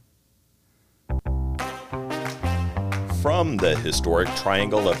From the historic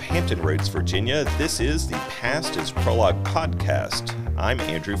triangle of Hampton Roads, Virginia, this is the Past is Prologue podcast. I'm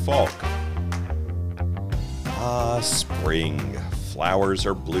Andrew Falk. Spring. Flowers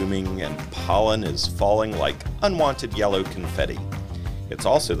are blooming and pollen is falling like unwanted yellow confetti. It's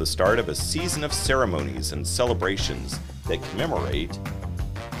also the start of a season of ceremonies and celebrations that commemorate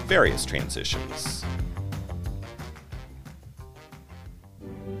various transitions.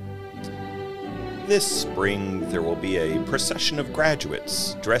 This spring, there will be a procession of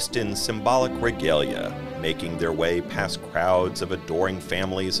graduates dressed in symbolic regalia, making their way past crowds of adoring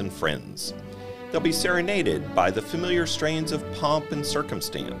families and friends. They'll be serenaded by the familiar strains of pomp and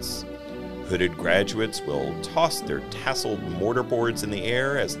circumstance. Hooded graduates will toss their tasseled mortarboards in the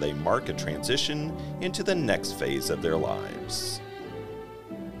air as they mark a transition into the next phase of their lives.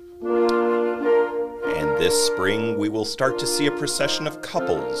 And this spring, we will start to see a procession of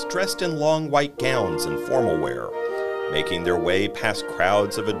couples dressed in long white gowns and formal wear, making their way past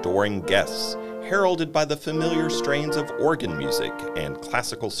crowds of adoring guests, heralded by the familiar strains of organ music and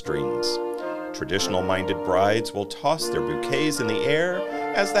classical strings. Traditional-minded brides will toss their bouquets in the air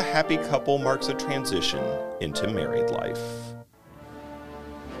as the happy couple marks a transition into married life.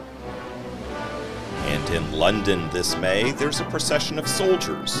 And in London this May, there's a procession of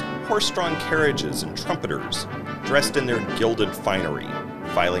soldiers, horse-drawn carriages, and trumpeters, dressed in their gilded finery,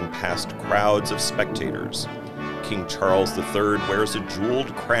 filing past crowds of spectators. King Charles III wears a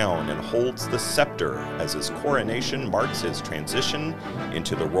jeweled crown and holds the scepter as his coronation marks his transition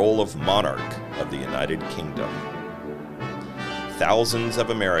into the role of monarch of the United Kingdom. Thousands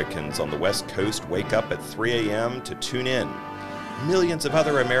of Americans on the West Coast wake up at 3 a.m. to tune in. Millions of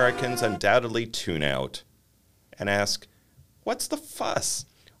other Americans undoubtedly tune out and ask, "What's the fuss?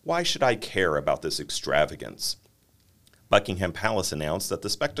 Why should I care about this extravagance?" Buckingham Palace announced that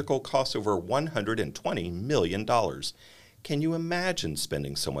the spectacle costs over $120 million. Can you imagine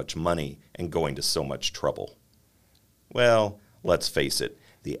spending so much money and going to so much trouble? Well, let's face it,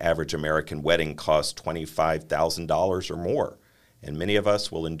 the average American wedding costs $25,000 or more, and many of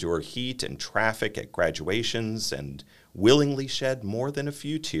us will endure heat and traffic at graduations and willingly shed more than a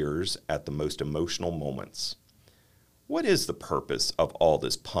few tears at the most emotional moments. What is the purpose of all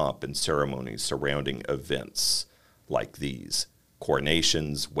this pomp and ceremony surrounding events like these,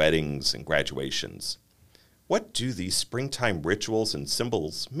 coronations, weddings, and graduations? What do these springtime rituals and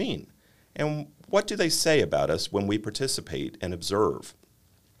symbols mean? And what do they say about us when we participate and observe?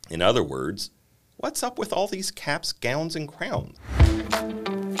 In other words, what's up with all these caps, gowns, and crowns?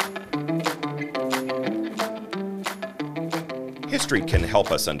 History can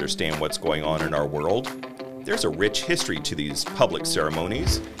help us understand what's going on in our world. There's a rich history to these public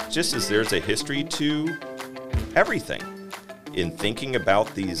ceremonies, just as there's a history to everything. In thinking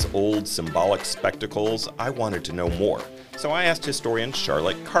about these old symbolic spectacles, I wanted to know more. So I asked historian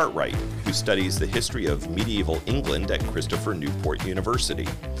Charlotte Cartwright, who studies the history of medieval England at Christopher Newport University.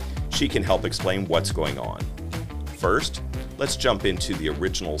 She can help explain what's going on. First, let's jump into the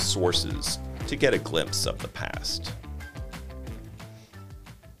original sources to get a glimpse of the past.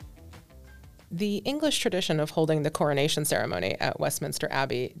 The English tradition of holding the coronation ceremony at Westminster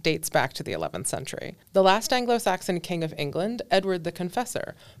Abbey dates back to the 11th century. The last Anglo-Saxon king of England, Edward the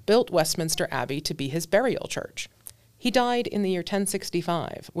Confessor, built Westminster Abbey to be his burial church. He died in the year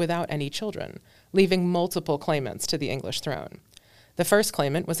 1065 without any children, leaving multiple claimants to the English throne. The first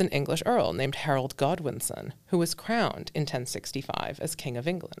claimant was an English earl named Harold Godwinson, who was crowned in 1065 as King of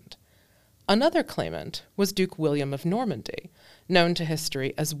England. Another claimant was Duke William of Normandy, known to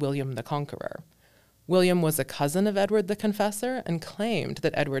history as William the Conqueror. William was a cousin of Edward the Confessor and claimed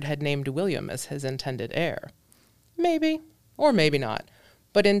that Edward had named William as his intended heir. Maybe, or maybe not,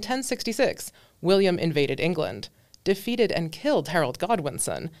 but in 1066, William invaded England, defeated and killed Harold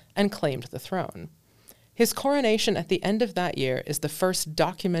Godwinson, and claimed the throne. His coronation at the end of that year is the first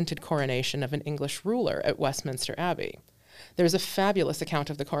documented coronation of an English ruler at Westminster Abbey. There's a fabulous account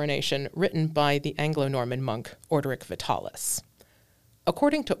of the coronation written by the Anglo-Norman monk Orderic Vitalis.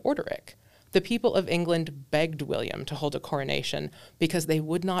 According to Orderic, the people of England begged William to hold a coronation because they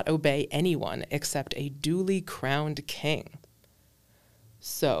would not obey anyone except a duly crowned king.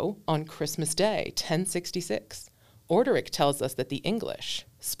 So, on Christmas Day, 1066, Orderic tells us that the English,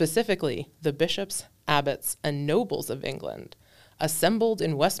 specifically the bishops, abbots, and nobles of England, assembled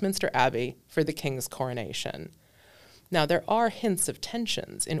in Westminster Abbey for the king's coronation. Now, there are hints of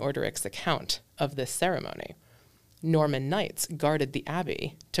tensions in Orderic's account of this ceremony. Norman knights guarded the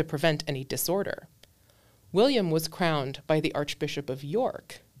abbey to prevent any disorder. William was crowned by the Archbishop of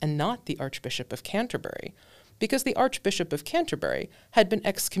York and not the Archbishop of Canterbury, because the Archbishop of Canterbury had been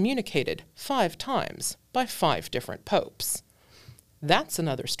excommunicated 5 times by 5 different popes. That's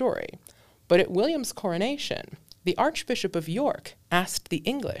another story. But at William's coronation, the Archbishop of York asked the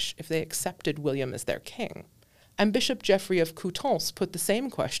English if they accepted William as their king, and Bishop Geoffrey of Coutances put the same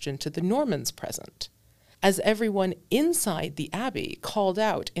question to the Normans present. As everyone inside the abbey called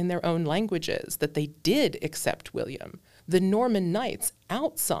out in their own languages that they did accept William, the Norman knights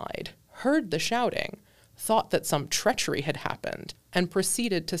outside heard the shouting, thought that some treachery had happened, and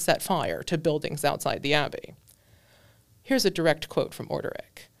proceeded to set fire to buildings outside the abbey. Here's a direct quote from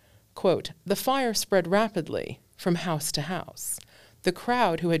Orderic. Quote, "The fire spread rapidly from house to house. The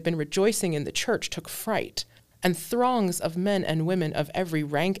crowd who had been rejoicing in the church took fright, and throngs of men and women of every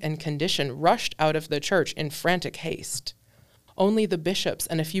rank and condition rushed out of the church in frantic haste. Only the bishops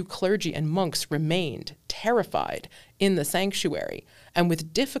and a few clergy and monks remained, terrified, in the sanctuary, and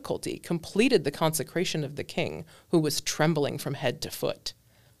with difficulty completed the consecration of the king, who was trembling from head to foot.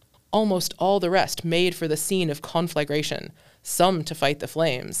 Almost all the rest made for the scene of conflagration, some to fight the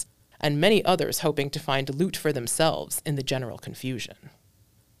flames, and many others hoping to find loot for themselves in the general confusion."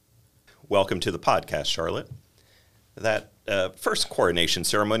 Welcome to the podcast, Charlotte. That first coronation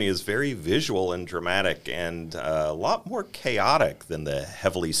ceremony is very visual and dramatic and a lot more chaotic than the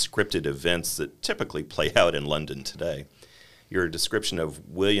heavily scripted events that typically play out in London today. Your description of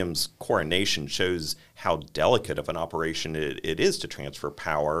William's coronation shows how delicate of an operation it is to transfer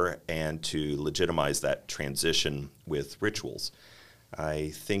power and to legitimize that transition with rituals. I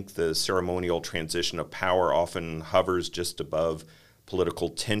think the ceremonial transition of power often hovers just above political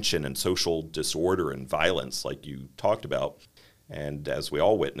tension and social disorder and violence like you talked about, and as we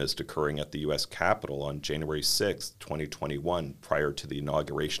all witnessed occurring at the U.S. Capitol on January 6, 2021, prior to the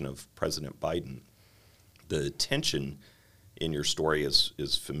inauguration of President Biden. The tension in your story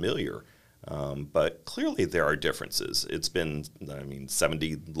is familiar, but clearly there are differences. It's been,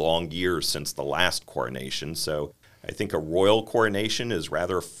 70 long years since the last coronation, so I think a royal coronation is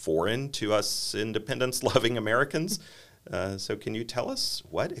rather foreign to us independence-loving Americans. So can you tell us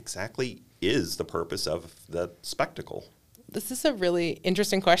what exactly is the purpose of that spectacle? This is a really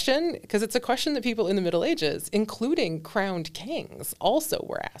interesting question because it's a question that people in the Middle Ages, including crowned kings, also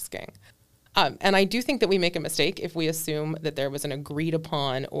were asking. And I do think that we make a mistake if we assume that there was an agreed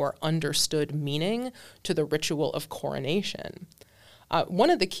upon or understood meaning to the ritual of coronation.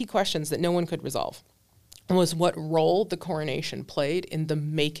 One of the key questions that no one could resolve was what role the coronation played in the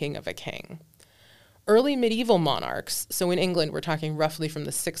making of a king. Early medieval monarchs, so in England we're talking roughly from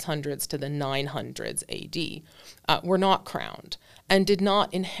the 600s to the 900s AD, were not crowned and did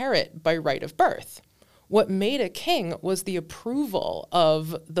not inherit by right of birth. What made a king was the approval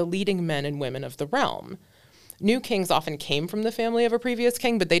of the leading men and women of the realm. New kings often came from the family of a previous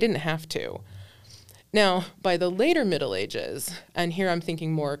king, but they didn't have to. Now, by the later Middle Ages, and here I'm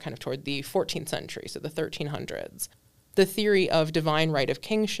thinking more kind of toward the 14th century, so the 1300s, the theory of divine right of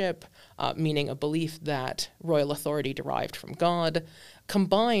kingship, meaning a belief that royal authority derived from God,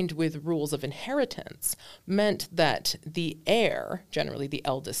 combined with rules of inheritance, meant that the heir, generally the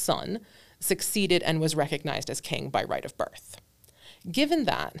eldest son, succeeded and was recognized as king by right of birth. Given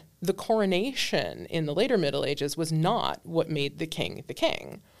that, the coronation in the later Middle Ages was not what made the king,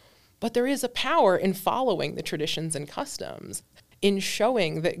 but there is a power in following the traditions and customs, in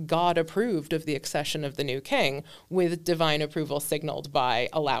showing that God approved of the accession of the new king, with divine approval signaled by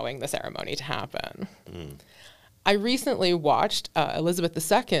allowing the ceremony to happen. I recently watched Elizabeth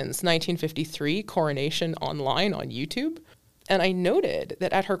II's 1953 coronation online on YouTube, and I noted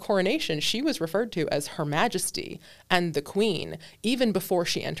that at her coronation, she was referred to as Her Majesty and the Queen, even before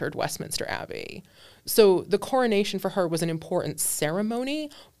she entered Westminster Abbey. So the coronation for her was an important ceremony,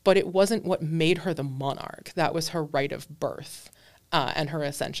 but it wasn't what made her the monarch. That was her right of birth. And her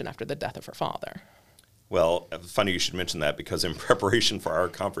ascension after the death of her father. Well, funny you should mention that because in preparation for our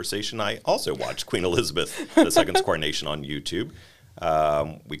conversation, I also watched Queen Elizabeth II's coronation on YouTube.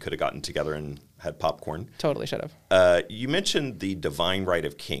 We could have gotten together and had popcorn. Totally should have. You mentioned the divine right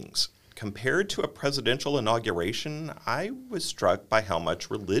of kings. Compared to a presidential inauguration, I was struck by how much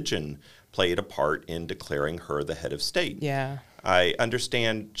religion played a part in declaring her the head of state. Yeah. I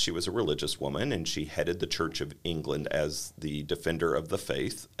understand she was a religious woman, and she headed the Church of England as the defender of the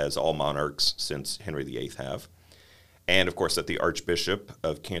faith, as all monarchs since Henry VIII have. And, of course, that the Archbishop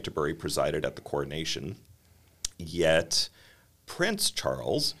of Canterbury presided at the coronation. Yet, Prince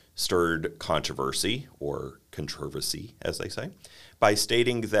Charles stirred controversy, or controversy, as they say, by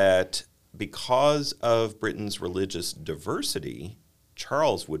stating that because of Britain's religious diversity,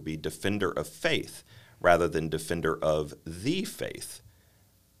 Charles would be defender of faith rather than defender of the faith.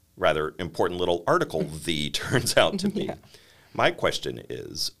 rather important little article the turns out to be. Yeah. My question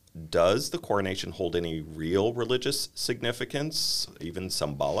is, does the coronation hold any real religious significance, even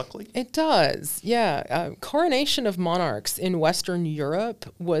symbolically? It does, yeah. Coronation of monarchs in Western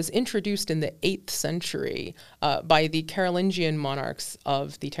Europe was introduced in the 8th century by the Carolingian monarchs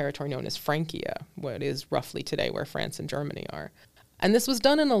of the territory known as Francia, what is roughly today where France and Germany are. And this was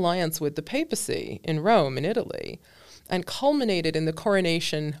done in alliance with the papacy in Rome, in Italy, and culminated in the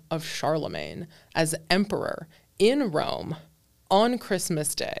coronation of Charlemagne as emperor in Rome on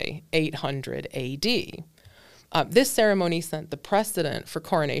Christmas Day, 800 AD. This ceremony set the precedent for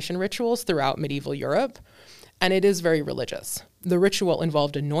coronation rituals throughout medieval Europe, and it is very religious. The ritual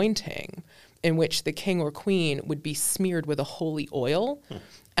involved anointing, in which the king or queen would be smeared with a holy oil.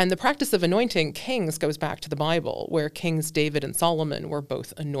 And the practice of anointing kings goes back to the Bible, where Kings David and Solomon were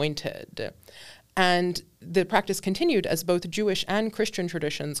both anointed. And the practice continued as both Jewish and Christian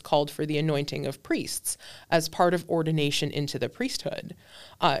traditions called for the anointing of priests as part of ordination into the priesthood.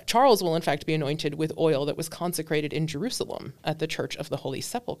 Charles will in fact be anointed with oil that was consecrated in Jerusalem at the Church of the Holy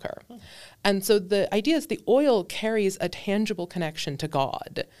Sepulchre. And so the idea is the oil carries a tangible connection to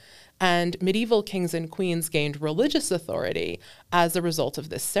God. And medieval kings and queens gained religious authority as a result of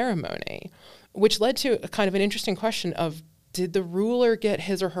this ceremony, which led to a kind of an interesting question of, did the ruler get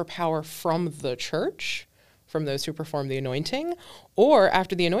his or her power from the church, from those who performed the anointing? Or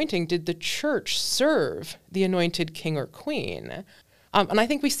after the anointing, did the church serve the anointed king or queen? And I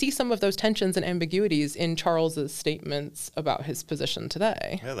think we see some of those tensions and ambiguities in Charles's statements about his position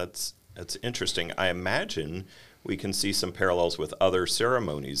today. Yeah, that's interesting. I imagine we can see some parallels with other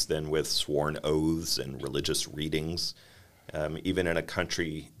ceremonies than with sworn oaths and religious readings. Even in a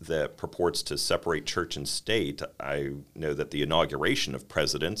country that purports to separate church and state, I know that the inauguration of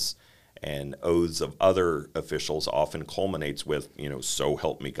presidents and oaths of other officials often culminates with, so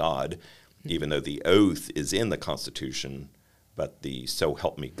help me God, even though the oath is in the Constitution, but the so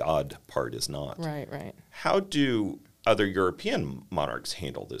help me God part is not. Right. How do other European monarchs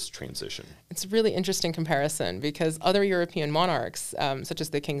handle this transition? It's a really interesting comparison because other European monarchs, such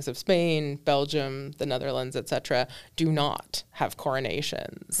as the kings of Spain, Belgium, the Netherlands, etc., do not have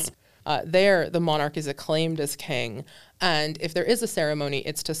coronations. There, the monarch is acclaimed as king, and if there is a ceremony,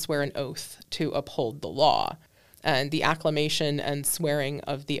 it's to swear an oath to uphold the law. And the acclamation and swearing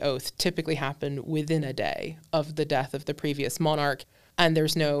of the oath typically happen within a day of the death of the previous monarch, and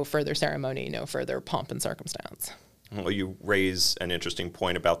there's no further ceremony, no further pomp and circumstance. Well, you raise an interesting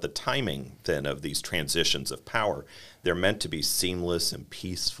point about the timing, then, of these transitions of power. They're meant to be seamless and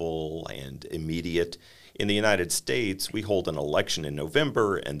peaceful and immediate. In the United States, we hold an election in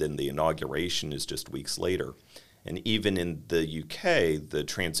November, and then the inauguration is just weeks later. And even in the UK, the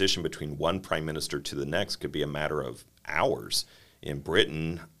transition between one prime minister to the next could be a matter of hours. In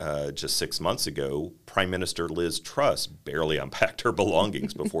Britain, just 6 months ago, Prime Minister Liz Truss barely unpacked her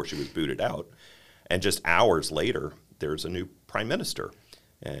belongings before she was booted out. And just hours later, there's a new prime minister.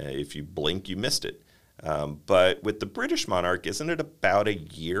 If you blink, you missed it. But with the British monarch, isn't it about a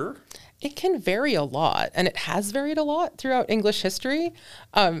year? It can vary a lot, and it has varied a lot throughout English history.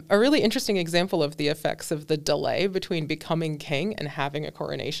 A really interesting example of the effects of the delay between becoming king and having a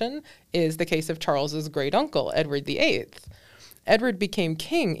coronation is the case of Charles's great uncle, Edward VIII. Edward became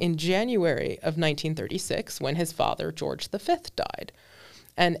king in January of 1936 when his father, George V, died.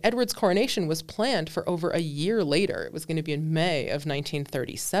 And Edward's coronation was planned for over a year later. It was going to be in May of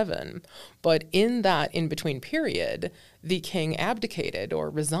 1937. But in that in-between period, the king abdicated or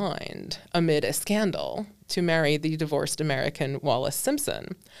resigned amid a scandal to marry the divorced American Wallis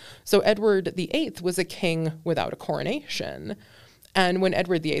Simpson. So Edward VIII was a king without a coronation. And when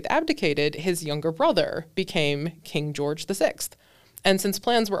Edward VIII abdicated, his younger brother became King George VI. And since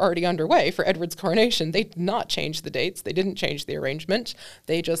plans were already underway for Edward's coronation, they did not change the dates. They didn't change the arrangement.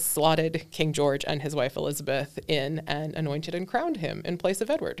 They just slotted King George and his wife Elizabeth in and anointed and crowned him in place of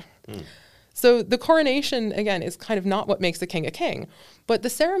Edward. So the coronation, again, is kind of not what makes a king, but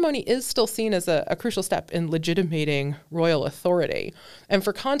the ceremony is still seen as a crucial step in legitimating royal authority. And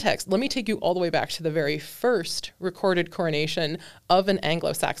for context, let me take you all the way back to the very first recorded coronation of an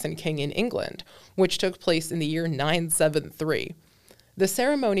Anglo-Saxon king in England, which took place in the year 973. The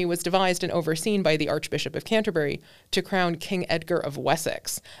ceremony was devised and overseen by the Archbishop of Canterbury to crown King Edgar of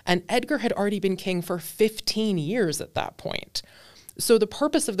Wessex, and Edgar had already been king for 15 years at that point. So the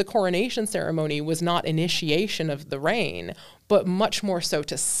purpose of the coronation ceremony was not initiation of the reign, but much more so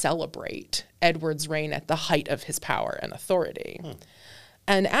to celebrate Edward's reign at the height of his power and authority.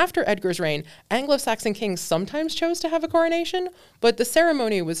 And after Edgar's reign, Anglo-Saxon kings sometimes chose to have a coronation, but the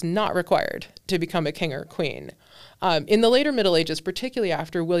ceremony was not required to become a king or queen. In the later Middle Ages, particularly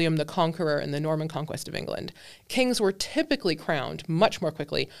after William the Conqueror and the Norman conquest of England, kings were typically crowned much more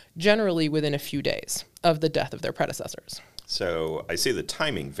quickly, generally within a few days of the death of their predecessors. So I see the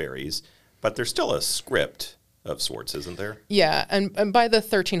timing varies, but there's still a script of sorts, isn't there? Yeah, and by the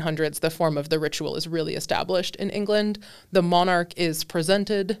 1300s, the form of the ritual is really established in England. The monarch is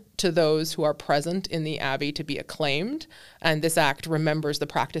presented to those who are present in the abbey to be acclaimed, and this act remembers the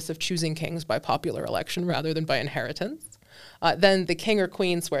practice of choosing kings by popular election rather than by inheritance. Then the king or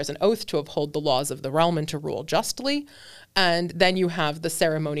queen swears an oath to uphold the laws of the realm and to rule justly. And then you have the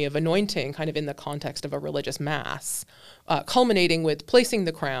ceremony of anointing, kind of in the context of a religious mass, culminating with placing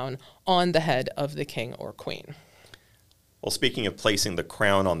the crown on the head of the king or queen. Well, speaking of placing the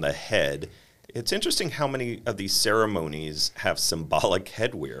crown on the head, it's interesting how many of these ceremonies have symbolic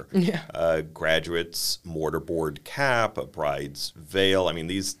headwear. Yeah. Graduate's mortarboard cap, a bride's veil. I mean,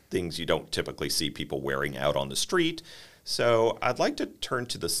 these things you don't typically see people wearing out on the street. So I'd like to turn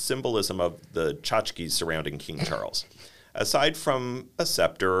to the symbolism of the tchotchkes surrounding King Charles. Aside from a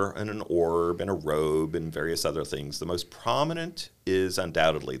scepter and an orb and a robe and various other things, the most prominent is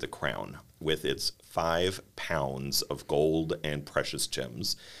undoubtedly the crown, with its 5 pounds of gold and precious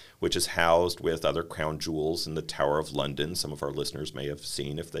gems, which is housed with other crown jewels in the Tower of London. Some of our listeners may have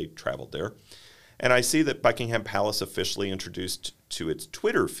seen if they traveled there. And I see that Buckingham Palace officially introduced to its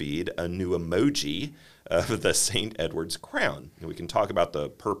Twitter feed a new emoji of the St. Edward's crown. And we can talk about the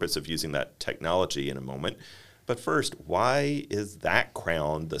purpose of using that technology in a moment. But first, why is that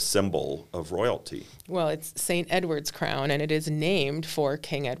crown the symbol of royalty? Well, it's St. Edward's crown, and it is named for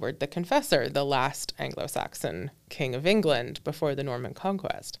King Edward the Confessor, the last Anglo-Saxon king of England before the Norman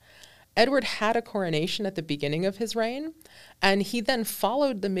conquest. Edward had a coronation at the beginning of his reign, and he then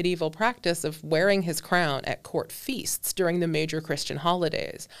followed the medieval practice of wearing his crown at court feasts during the major Christian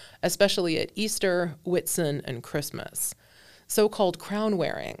holidays, especially at Easter, Whitsun, and Christmas. So-called crown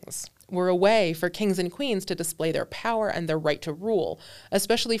wearings were a way for kings and queens to display their power and their right to rule,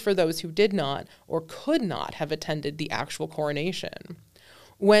 especially for those who did not or could not have attended the actual coronation.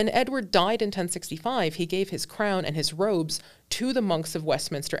 When Edward died in 1065, he gave his crown and his robes to the monks of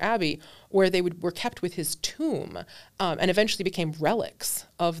Westminster Abbey, where they were kept with his tomb, and eventually became relics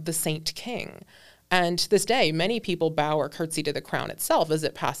of the Saint King. And to this day, many people bow or curtsy to the crown itself as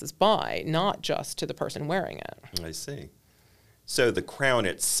it passes by, not just to the person wearing it. I see. So the crown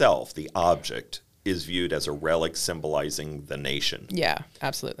itself, the object, is viewed as a relic symbolizing the nation. Yeah,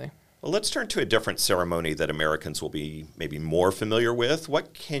 absolutely. Well, let's turn to a different ceremony that Americans will be maybe more familiar with.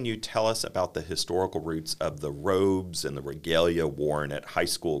 What can you tell us about the historical roots of the robes and the regalia worn at high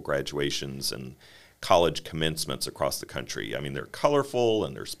school graduations and college commencements across the country? I mean, they're colorful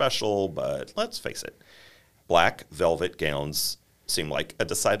and they're special, but let's face it, black velvet gowns seem like a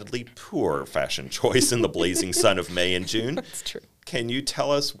decidedly poor fashion choice in the blazing sun of May and June. That's true. Can you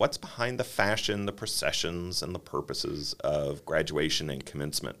tell us what's behind the fashion, the processions, and the purposes of graduation and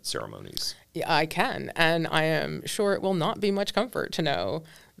commencement ceremonies? Yeah, I can, and I am sure it will not be much comfort to know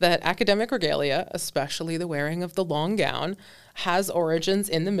that academic regalia, especially the wearing of the long gown, has origins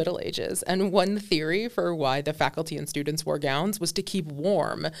in the Middle Ages, and one theory for why the faculty and students wore gowns was to keep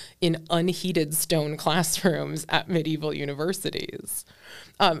warm in unheated stone classrooms at medieval universities.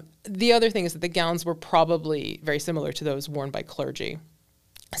 The other thing is that the gowns were probably very similar to those worn by clergy,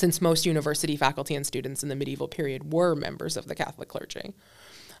 since most university faculty and students in the medieval period were members of the Catholic clergy.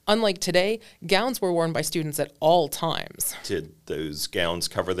 Unlike today, gowns were worn by students at all times. Did those gowns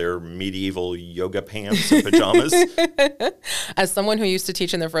cover their medieval yoga pants and pajamas? As someone who used to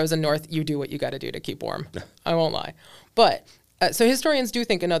teach in the frozen north, you do what you got to do to keep warm. I won't lie. But so historians do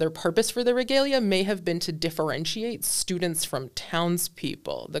think another purpose for the regalia may have been to differentiate students from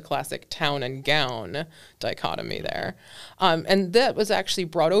townspeople, the classic town and gown dichotomy there. And that was actually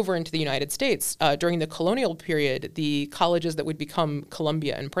brought over into the United States. During the colonial period, the colleges that would become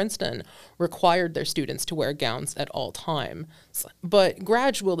Columbia and Princeton required their students to wear gowns at all times. But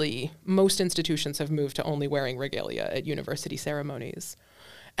gradually, most institutions have moved to only wearing regalia at university ceremonies.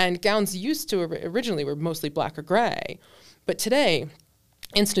 And gowns used to originally were mostly black or gray. But today,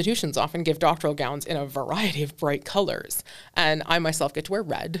 institutions often give doctoral gowns in a variety of bright colors. And I myself get to wear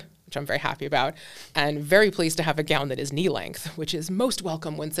red, which I'm very happy about, and very pleased to have a gown that is knee length, which is most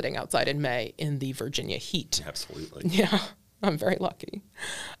welcome when sitting outside in May in the Virginia heat. Absolutely. Yeah, I'm very lucky.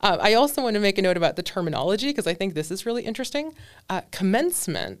 I also want to make a note about the terminology, because I think this is really interesting.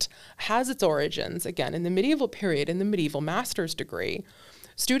 Commencement has its origins, again, in the medieval period, in the medieval master's degree,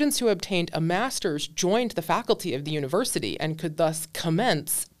 Students who obtained a master's joined the faculty of the university and could thus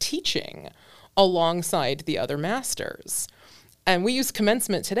commence teaching alongside the other masters. And we use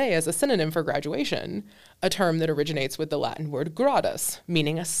commencement today as a synonym for graduation, a term that originates with the Latin word gradus,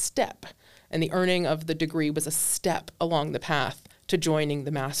 meaning a step. And the earning of the degree was a step along the path to joining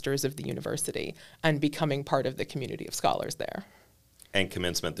the masters of the university and becoming part of the community of scholars there. And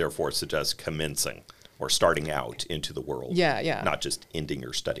commencement, therefore, suggests commencing or starting out into the world. Yeah. Not just ending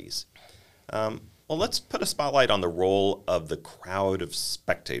your studies. Well, let's put a spotlight on the role of the crowd of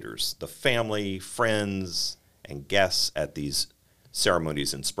spectators, the family, friends, and guests at these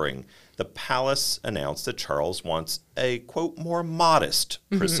ceremonies in spring. The palace announced that Charles wants a, quote, more modest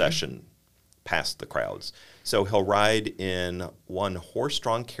procession past the crowds. So he'll ride in one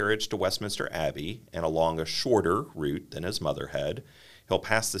horse-drawn carriage to Westminster Abbey and along a shorter route than his mother had. He'll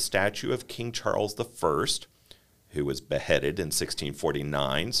pass the statue of King Charles I, who was beheaded in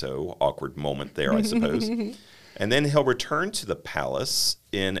 1649, so awkward moment there, I suppose. And then he'll return to the palace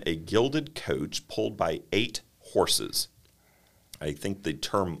in a gilded coach pulled by 8 horses. I think the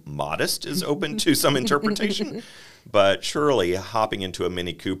term modest is open to some interpretation, but surely hopping into a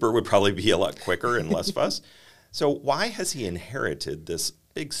Mini Cooper would probably be a lot quicker and less fuss. So why has he inherited this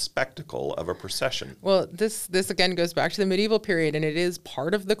big spectacle of a procession? Well, this again goes back to the medieval period, and it is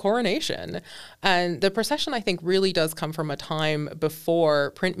part of the coronation. And the procession, I think, really does come from a time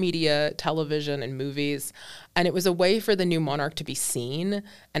before print media, television, and movies. And it was a way for the new monarch to be seen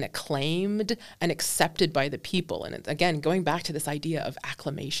and acclaimed and accepted by the people. And it's, again, going back to this idea of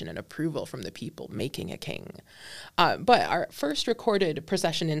acclamation and approval from the people making a king. But our first recorded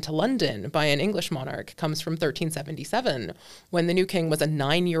procession into London by an English monarch comes from 1377, when the new king was a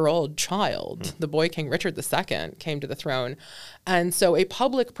 9-year-old child. The boy King Richard II came to the throne. And so a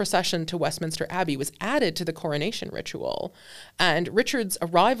public procession to Westminster Abbey was added to the coronation ritual. And Richard's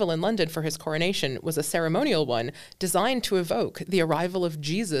arrival in London for his coronation was a ceremonial one designed to evoke the arrival of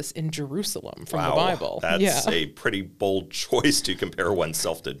Jesus in Jerusalem from the Bible. That's a pretty bold choice to compare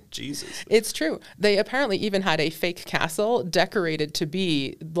oneself to Jesus. It's true. They apparently even had a fake castle decorated to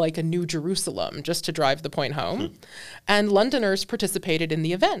be like a New Jerusalem, just to drive the point home. And Londoners participated in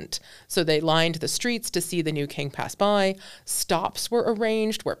the event. So they lined the streets to see the new king pass by. Stops were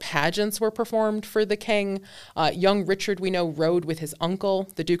arranged where pageants were performed for the king. Young Richard, we know, rode with his uncle,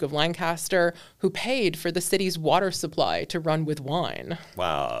 the Duke of Lancaster, who paid for the city's water supply to run with wine.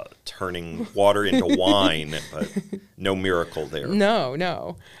 Wow, turning water into wine, but no miracle there.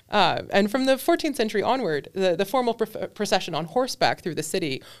 No. And from the 14th century onward, the formal procession on horseback through the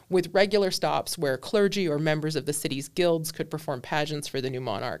city with regular stops where clergy or members of the city's guilds could perform pageants for the new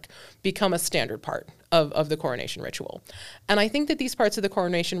monarch become a standard part of the coronation ritual. And I think that these parts of the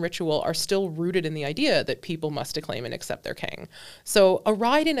coronation ritual are still rooted in the idea that people must acclaim and accept their king. So a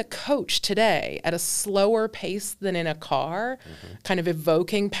ride in a coach today at a slower pace than in a car, kind of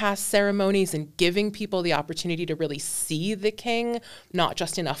evoking past ceremonies and giving people the opportunity to really see the king, not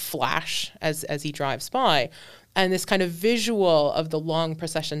just in a flash as he drives by. And this kind of visual of the long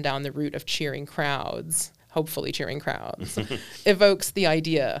procession down the route of cheering crowds, hopefully cheering crowds, evokes the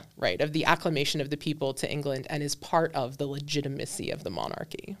idea, right, of the acclamation of the people to England and is part of the legitimacy of the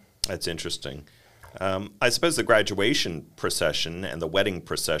monarchy. That's interesting. I suppose the graduation procession and the wedding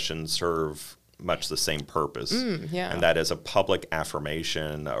procession serve much the same purpose. And that is a public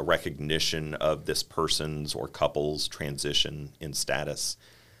affirmation, a recognition of this person's or couple's transition in status.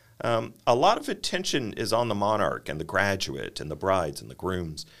 A lot of attention is on the monarch and the graduate and the brides and the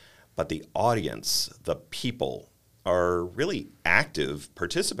grooms. But the audience, the people, are really active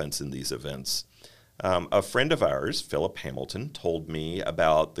participants in these events. A friend of ours, Philip Hamilton, told me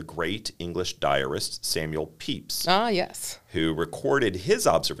about the great English diarist Samuel Pepys. Ah, yes. Who recorded his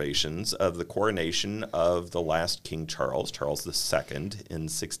observations of the coronation of the last King Charles, Charles II, in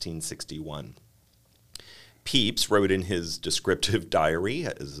 1661. Pepys wrote in his descriptive diary,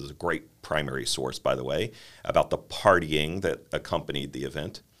 this is a great primary source, by the way, about the partying that accompanied the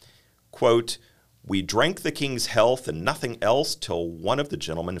event. Quote, "We drank the king's health and nothing else till one of the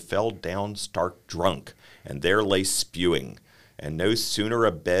gentlemen fell down stark drunk, and there lay spewing. And no sooner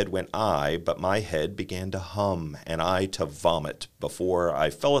abed went I, but my head began to hum, and I to vomit, before I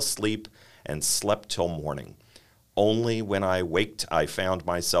fell asleep and slept till morning. Only when I waked I found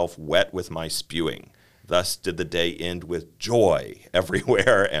myself wet with my spewing. Thus did the day end with joy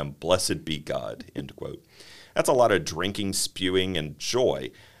everywhere, and blessed be God." End quote. That's a lot of drinking, spewing, and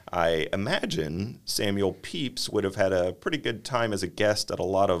joy. I imagine Samuel Pepys would have had a pretty good time as a guest at a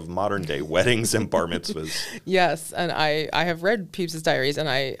lot of modern-day weddings and bar mitzvahs. Yes, and I have read Pepys's diaries, and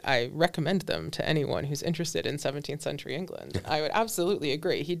I recommend them to anyone who's interested in 17th century England. I would absolutely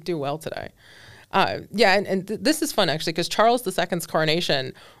agree. He'd do well today. This is fun, actually, because Charles II's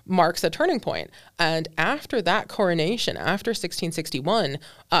coronation marks a turning point. And after that coronation, after 1661,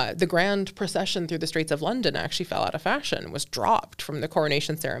 the grand procession through the streets of London actually fell out of fashion, was dropped from the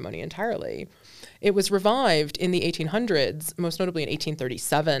coronation ceremony entirely. It was revived in the 1800s, most notably in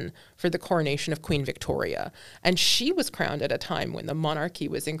 1837, for the coronation of Queen Victoria. And she was crowned at a time when the monarchy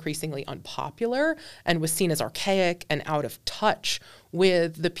was increasingly unpopular and was seen as archaic and out of touch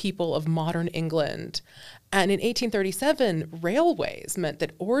with the people of modern England. And in 1837, railways meant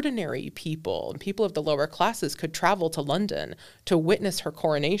that ordinary people and people of the lower classes could travel to London to witness her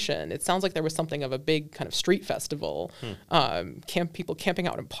coronation. It sounds like there was something of a big kind of street festival, people camping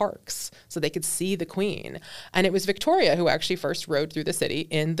out in parks so they could see the Queen. And it was Victoria who actually first rode through the city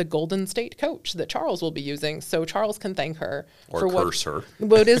in the Golden State coach that Charles will be using. So Charles can thank her or curse her.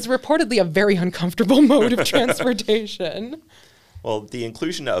 What is reportedly a very uncomfortable mode of transportation. Well, the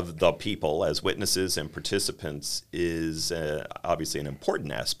inclusion of the people as witnesses and participants is obviously an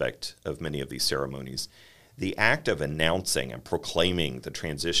important aspect of many of these ceremonies. The act of announcing and proclaiming the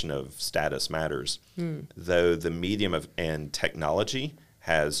transition of status matters, though the medium and technology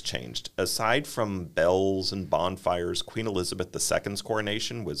has changed. Aside from bells and bonfires, Queen Elizabeth II's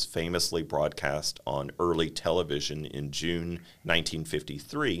coronation was famously broadcast on early television in June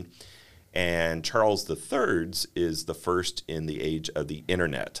 1953. And Charles III's is the first in the age of the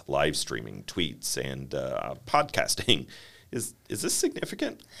internet, live streaming, tweets, and podcasting. Is this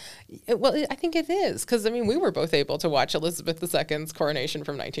significant? Well, I think it is, because, we were both able to watch Elizabeth II's coronation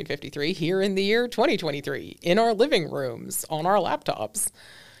from 1953 here in the year 2023, in our living rooms, on our laptops.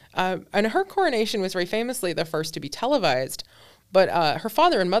 And her coronation was very famously the first to be televised. But her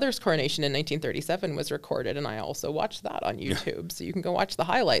father and mother's coronation in 1937 was recorded, and I also watched that on YouTube. So you can go watch the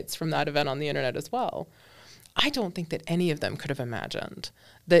highlights from that event on the internet as well. I don't think that any of them could have imagined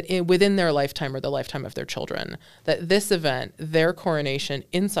that within their lifetime or the lifetime of their children, that this event, their coronation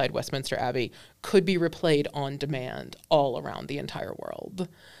inside Westminster Abbey, could be replayed on demand all around the entire world.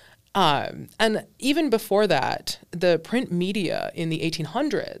 And even before that, the print media in the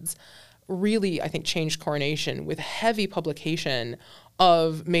 1800s really, I think, changed coronation with heavy publication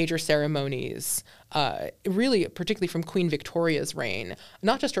of major ceremonies, really particularly from Queen Victoria's reign.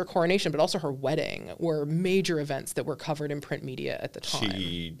 Not just her coronation, but also her wedding were major events that were covered in print media at the time.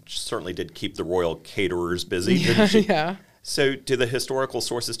 She certainly did keep the royal caterers busy, didn't she? Yeah. So do the historical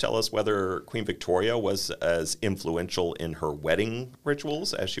sources tell us whether Queen Victoria was as influential in her wedding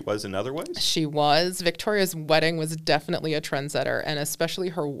rituals as she was in other ways? She was. Victoria's wedding was definitely a trendsetter, and especially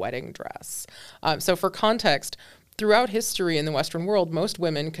her wedding dress. So for context, throughout history in the Western world, most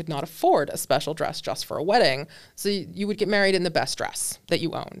women could not afford a special dress just for a wedding. So you would get married in the best dress that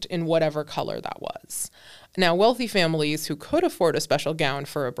you owned, in whatever color that was. Now, wealthy families who could afford a special gown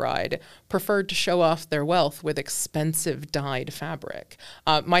for a bride preferred to show off their wealth with expensive dyed fabric.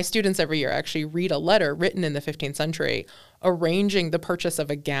 My students every year actually read a letter written in the 15th century arranging the purchase of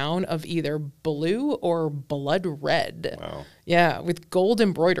a gown of either blue or blood red. Wow. Yeah, with gold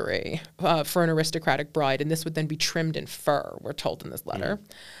embroidery for an aristocratic bride, and this would then be trimmed in fur, we're told in this letter.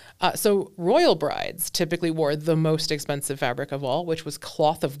 So royal brides typically wore the most expensive fabric of all, which was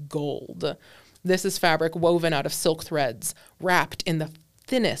cloth of gold. This is fabric woven out of silk threads, wrapped in the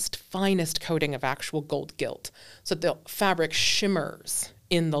thinnest, finest coating of actual gold gilt, so the fabric shimmers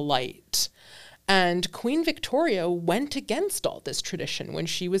in the light. And Queen Victoria went against all this tradition when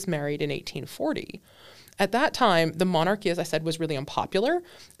she was married in 1840. At that time, the monarchy, as I said, was really unpopular.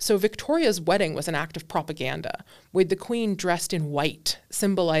 So Victoria's wedding was an act of propaganda, with the Queen dressed in white,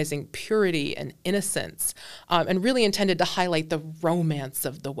 symbolizing purity and innocence, and really intended to highlight the romance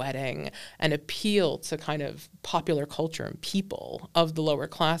of the wedding and appeal to kind of popular culture and people of the lower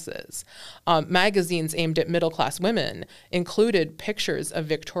classes. Magazines aimed at middle-class women included pictures of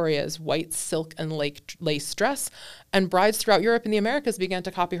Victoria's white silk and lace dress, and brides throughout Europe and the Americas began to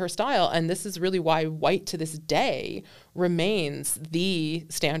copy her style. And this is really why white to this day remains the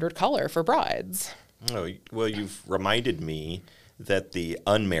standard color for brides. Oh, well, you've reminded me that the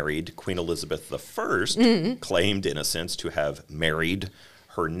unmarried Queen Elizabeth I claimed, in a sense, to have married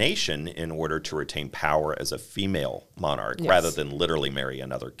her nation in order to retain power as a female monarch, rather than literally marry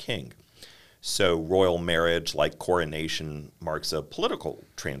another king. So royal marriage, like coronation, marks a political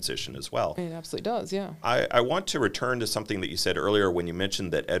transition as well. It absolutely does, yeah. I want to return to something that you said earlier when you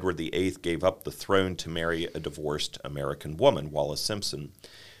mentioned that Edward VIII gave up the throne to marry a divorced American woman, Wallis Simpson.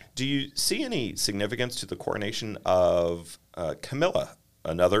 Do you see any significance to the coronation of Camilla,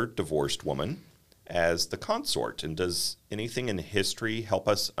 another divorced woman, as the consort? And does anything in history help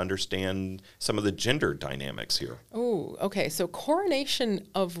us understand some of the gender dynamics here? Oh, okay. So coronation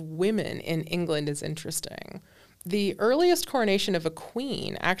of women in England is interesting. The earliest coronation of a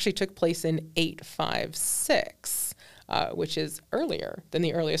queen actually took place in 856. Which is earlier than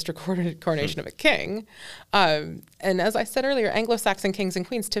the earliest recorded coronation of a king. And as I said earlier, Anglo-Saxon kings and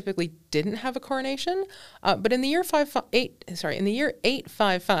queens typically didn't have a coronation. But in the year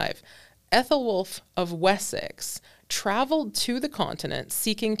 855, Ethelwulf of Wessex traveled to the continent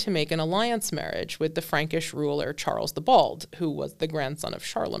seeking to make an alliance marriage with the Frankish ruler Charles the Bald, who was the grandson of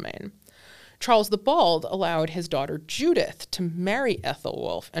Charlemagne. Charles the Bald allowed his daughter Judith to marry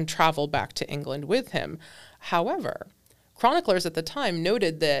Ethelwulf and travel back to England with him. However, chroniclers at the time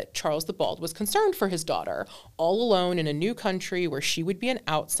noted that Charles the Bald was concerned for his daughter, all alone in a new country where she would be an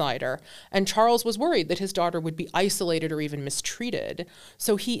outsider, and Charles was worried that his daughter would be isolated or even mistreated.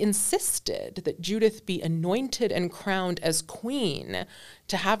 So he insisted that Judith be anointed and crowned as queen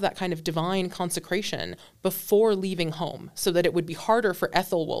to have that kind of divine consecration before leaving home, so that it would be harder for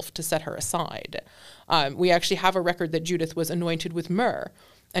Ethelwulf to set her aside. We actually have a record that Judith was anointed with myrrh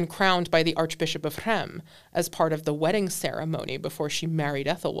and crowned by the Archbishop of Rheims as part of the wedding ceremony before she married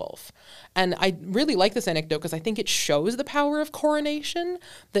Ethelwulf. And I really like this anecdote because I think it shows the power of coronation,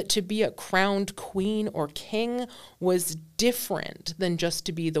 that to be a crowned queen or king was different than just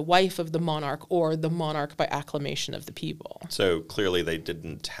to be the wife of the monarch or the monarch by acclamation of the people. So clearly they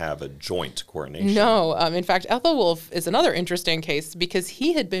didn't have a joint coronation. No. In fact, Ethelwulf is another interesting case because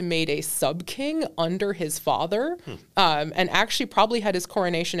he had been made a sub-king under his father and actually probably had his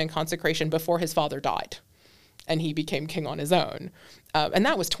coronation and consecration before his father died, and he became king on his own. And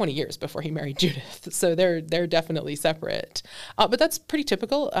that was 20 years before he married Judith. So they're definitely separate. But that's pretty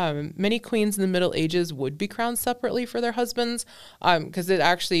typical. Many queens in the Middle Ages would be crowned separately for their husbands because it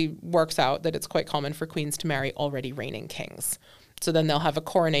actually works out that it's quite common for queens to marry already reigning kings. So then they'll have a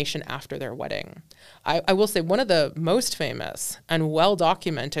coronation after their wedding. I will say one of the most famous and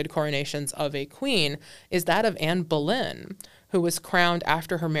well-documented coronations of a queen is that of Anne Boleyn, who was crowned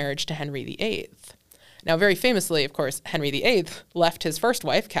after her marriage to Henry VIII. Now, very famously, of course, Henry VIII left his first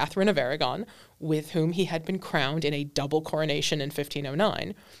wife, Catherine of Aragon, with whom he had been crowned in a double coronation in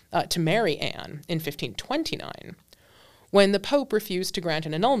 1509, to marry Anne in 1529. When the Pope refused to grant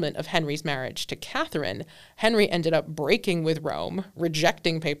an annulment of Henry's marriage to Catherine, Henry ended up breaking with Rome,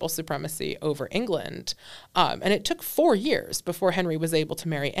 rejecting papal supremacy over England. And it took 4 years before Henry was able to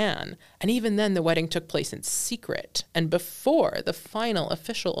marry Anne. And even then, the wedding took place in secret and before the final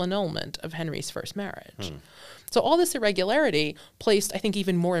official annulment of Henry's first marriage. So all this irregularity placed, I think,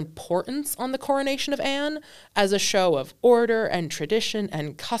 even more importance on the coronation of Anne as a show of order and tradition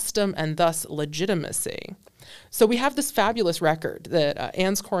and custom and thus legitimacy. So we have this fabulous record that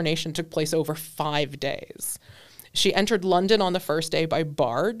Anne's coronation took place over 5 days. She entered London on the first day by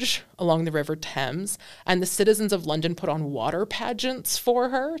barge along the River Thames, and the citizens of London put on water pageants for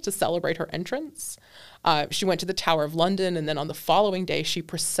her to celebrate her entrance. She went to the Tower of London, and then on the following day, she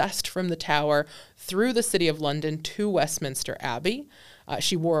processed from the Tower through the City of London to Westminster Abbey.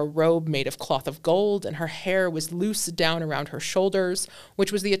 She wore a robe made of cloth of gold, and her hair was loose down around her shoulders,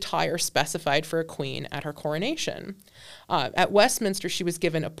 which was the attire specified for a queen at her coronation. At Westminster, she was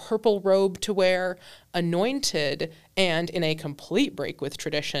given a purple robe to wear, anointed, and in a complete break with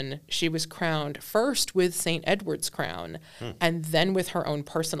tradition, she was crowned first with St. Edward's crown and then with her own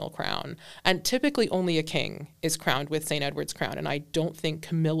personal crown. And typically only a king is crowned with St. Edward's crown, and I don't think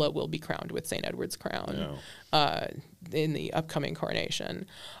Camilla will be crowned with St. Edward's crown in the upcoming coronation.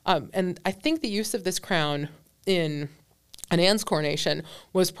 And I think the use of this crown in Anne's coronation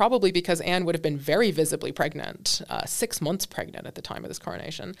was probably because Anne would have been very visibly pregnant, 6 months pregnant at the time of this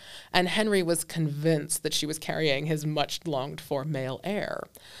coronation, and Henry was convinced that she was carrying his much-longed-for male heir.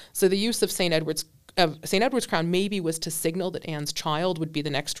 So the use of St. Edward's crown maybe was to signal that Anne's child would be the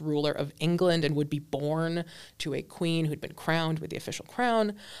next ruler of England and would be born to a queen who'd been crowned with the official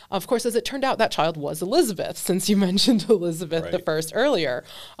crown. Of course, as it turned out, that child was Elizabeth, since you mentioned Elizabeth I earlier.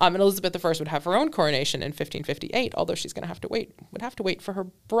 And Elizabeth I would have her own coronation in 1558, although she's going to have to wait for her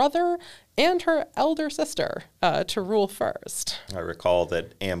brother and her elder sister to rule first. I recall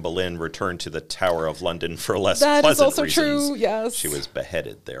that Anne Boleyn returned to the Tower of London for less pleasant reasons. That is also reasons. true, yes. She was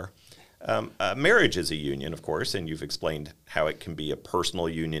beheaded there. Marriage is a union, of course, and you've explained how it can be a personal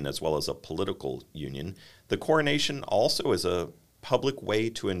union as well as a political union. The coronation also is a public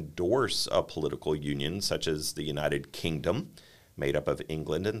way to endorse a political union, such as the United Kingdom, made up of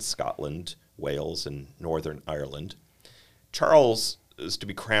England and Scotland, Wales, and Northern Ireland. Charles is to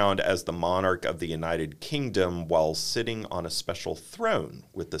be crowned as the monarch of the United Kingdom while sitting on a special throne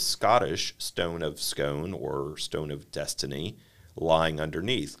with the Scottish Stone of Scone, or Stone of Destiny, lying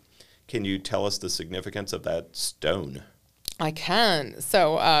underneath. Can you tell us the significance of that stone? I can.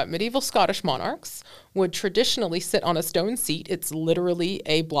 So medieval Scottish monarchs would traditionally sit on a stone seat. It's literally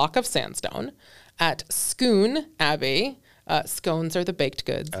a block of sandstone at Scone Abbey. Scones are the baked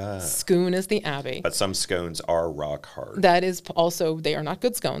goods. Scone is the abbey. But some scones are rock hard. That is also, they are not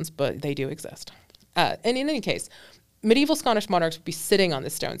good scones, but they do exist. And in any case, medieval Scottish monarchs would be sitting on the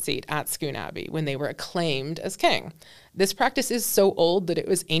stone seat at Scone Abbey when they were acclaimed as king. This practice is so old that it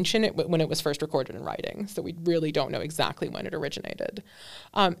was ancient when it was first recorded in writing, so we really don't know exactly when it originated.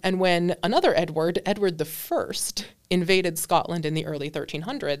 And when another Edward I, invaded Scotland in the early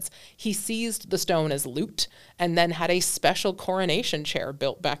 1300s, he seized the stone as loot and then had a special coronation chair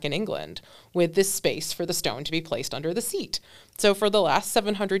built back in England with this space for the stone to be placed under the seat. So for the last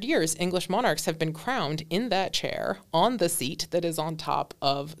 700 years, English monarchs have been crowned in that chair on the seat that is on top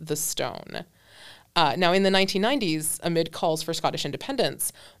of the stone. Now, in the 1990s, amid calls for Scottish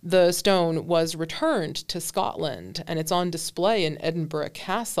independence, the stone was returned to Scotland, and it's on display in Edinburgh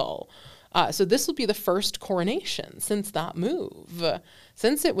Castle. So this will be the first coronation since that move,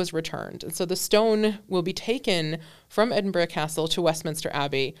 since it was returned. And so the stone will be taken from Edinburgh Castle to Westminster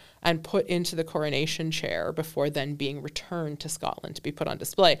Abbey and put into the coronation chair before then being returned to Scotland to be put on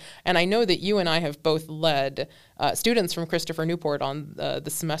display. And I know that you and I have both led students from Christopher Newport on the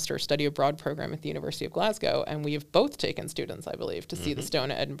semester study abroad program at the University of Glasgow, and we have both taken students, I believe, to see the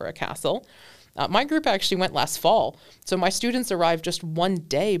stone at Edinburgh Castle. My group actually went last fall, so my students arrived just one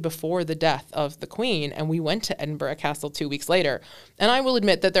day before the death of the Queen, and we went to Edinburgh Castle 2 weeks later. And I will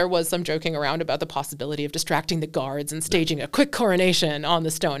admit that there was some joking around about the possibility of distracting the guards and staging a quick coronation on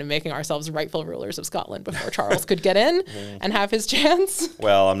the stone and making ourselves rightful rulers of Scotland before Charles could get in and have his chance.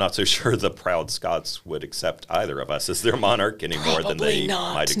 Well, I'm not so sure the proud Scots would accept either of us as their monarch any more than they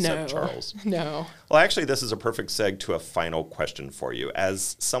might accept Charles. No. Well, actually, this is a perfect seg to a final question for you.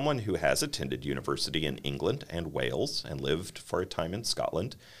 As someone who has attended university in England and Wales and lived for a time in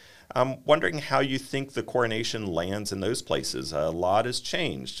Scotland, I'm wondering how you think the coronation lands in those places. A lot has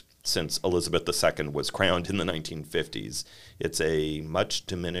changed since Elizabeth II was crowned in the 1950s. It's a much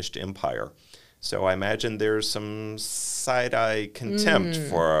diminished empire. So I imagine there's some side-eye contempt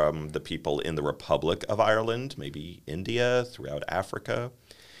for the people in the Republic of Ireland, maybe India, throughout Africa,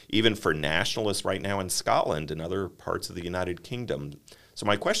 even for nationalists right now in Scotland and other parts of the United Kingdom. So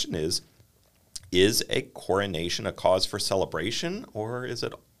my question is a coronation a cause for celebration, or is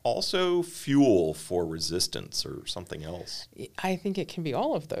it also fuel for resistance or something else? I think it can be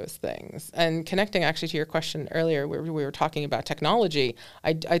all of those things. And connecting actually to your question earlier, where we were talking about technology,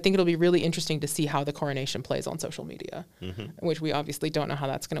 I think it'll be really interesting to see how the coronation plays on social media, which we obviously don't know how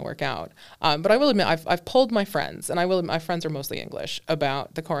that's going to work out. But I will admit, I've polled my friends, and my friends are mostly English,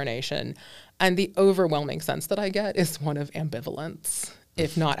 about the coronation. And the overwhelming sense that I get is one of ambivalence,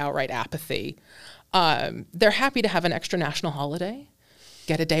 if not outright apathy. They're happy to have an extra national holiday,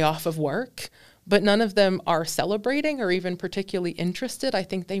 get a day off of work, but none of them are celebrating or even particularly interested. I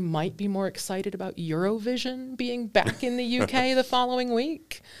think they might be more excited about Eurovision being back in the UK the following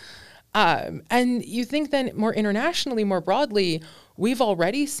week. And you think then more internationally, more broadly, we've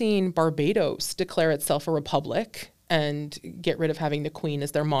already seen Barbados declare itself a republic and get rid of having the Queen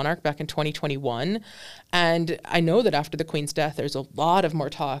as their monarch back in 2021. And I know that after the Queen's death, there's a lot of more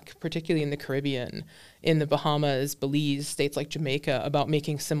talk, particularly in the Caribbean, in the Bahamas, Belize, states like Jamaica, about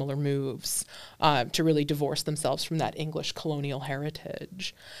making similar moves to really divorce themselves from that English colonial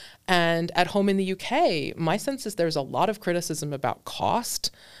heritage. And at home in the UK, my sense is there's a lot of criticism about cost,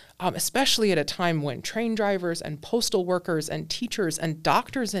 especially at a time when train drivers and postal workers and teachers and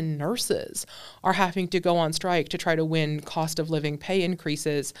doctors and nurses are having to go on strike to try to win cost of living pay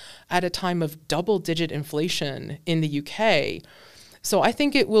increases at a time of double-digit inflation in the UK. So I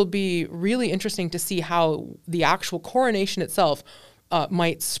think it will be really interesting to see how the actual coronation itself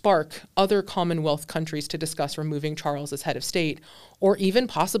might spark other Commonwealth countries to discuss removing Charles as head of state, or even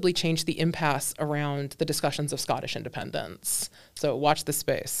possibly change the impasse around the discussions of Scottish independence. So watch this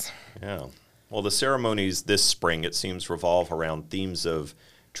space. Yeah. Well, the ceremonies this spring, it seems, revolve around themes of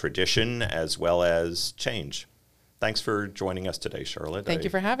tradition as well as change. Thanks for joining us today, Charlotte. Thank you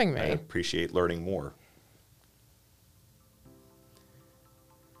for having me. I appreciate learning more.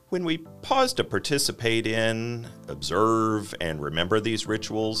 When we pause to participate in, observe, and remember these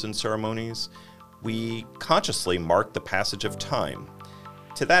rituals and ceremonies, we consciously mark the passage of time.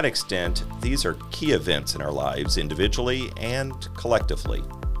 To that extent, these are key events in our lives individually and collectively.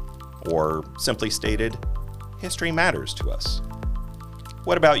 Or, simply stated, history matters to us.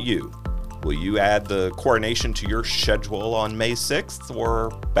 What about you? Will you add the coronation to your schedule on May 6th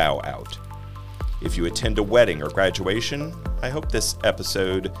or bow out? If you attend a wedding or graduation, I hope this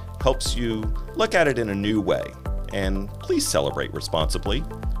episode helps you look at it in a new way. And please celebrate responsibly.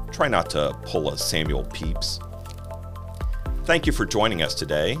 Try not to pull a Samuel Pepys. Thank you for joining us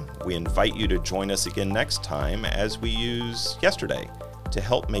today. We invite you to join us again next time as we use yesterday to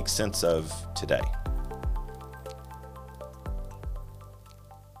help make sense of today.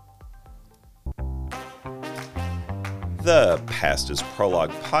 The Past is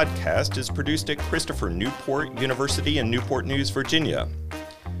Prologue podcast is produced at Christopher Newport University in Newport News, Virginia.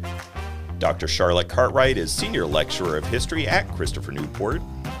 Dr. Charlotte Cartwright is Senior Lecturer of History at Christopher Newport.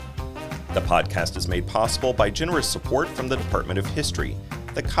 The podcast is made possible by generous support from the Department of History,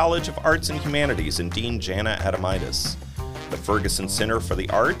 the College of Arts and Humanities, and Dean Jana Adamaitis, the Ferguson Center for the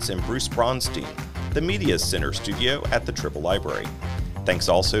Arts, and Bruce Bronstein, the Media Center Studio at the Tribble Library. Thanks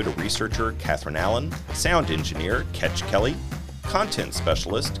also to researcher Catherine Allen, sound engineer Ketch Kelly, content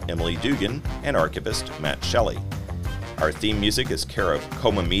specialist Emily Dugan, and archivist Matt Shelley. Our theme music is care of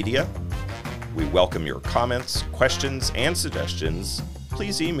Coma Media. We welcome your comments, questions, and suggestions.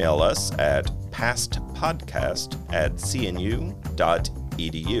 Please email us at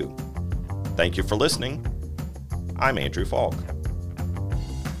pastpodcast@cnu.edu. Thank you for listening. I'm Andrew Falk.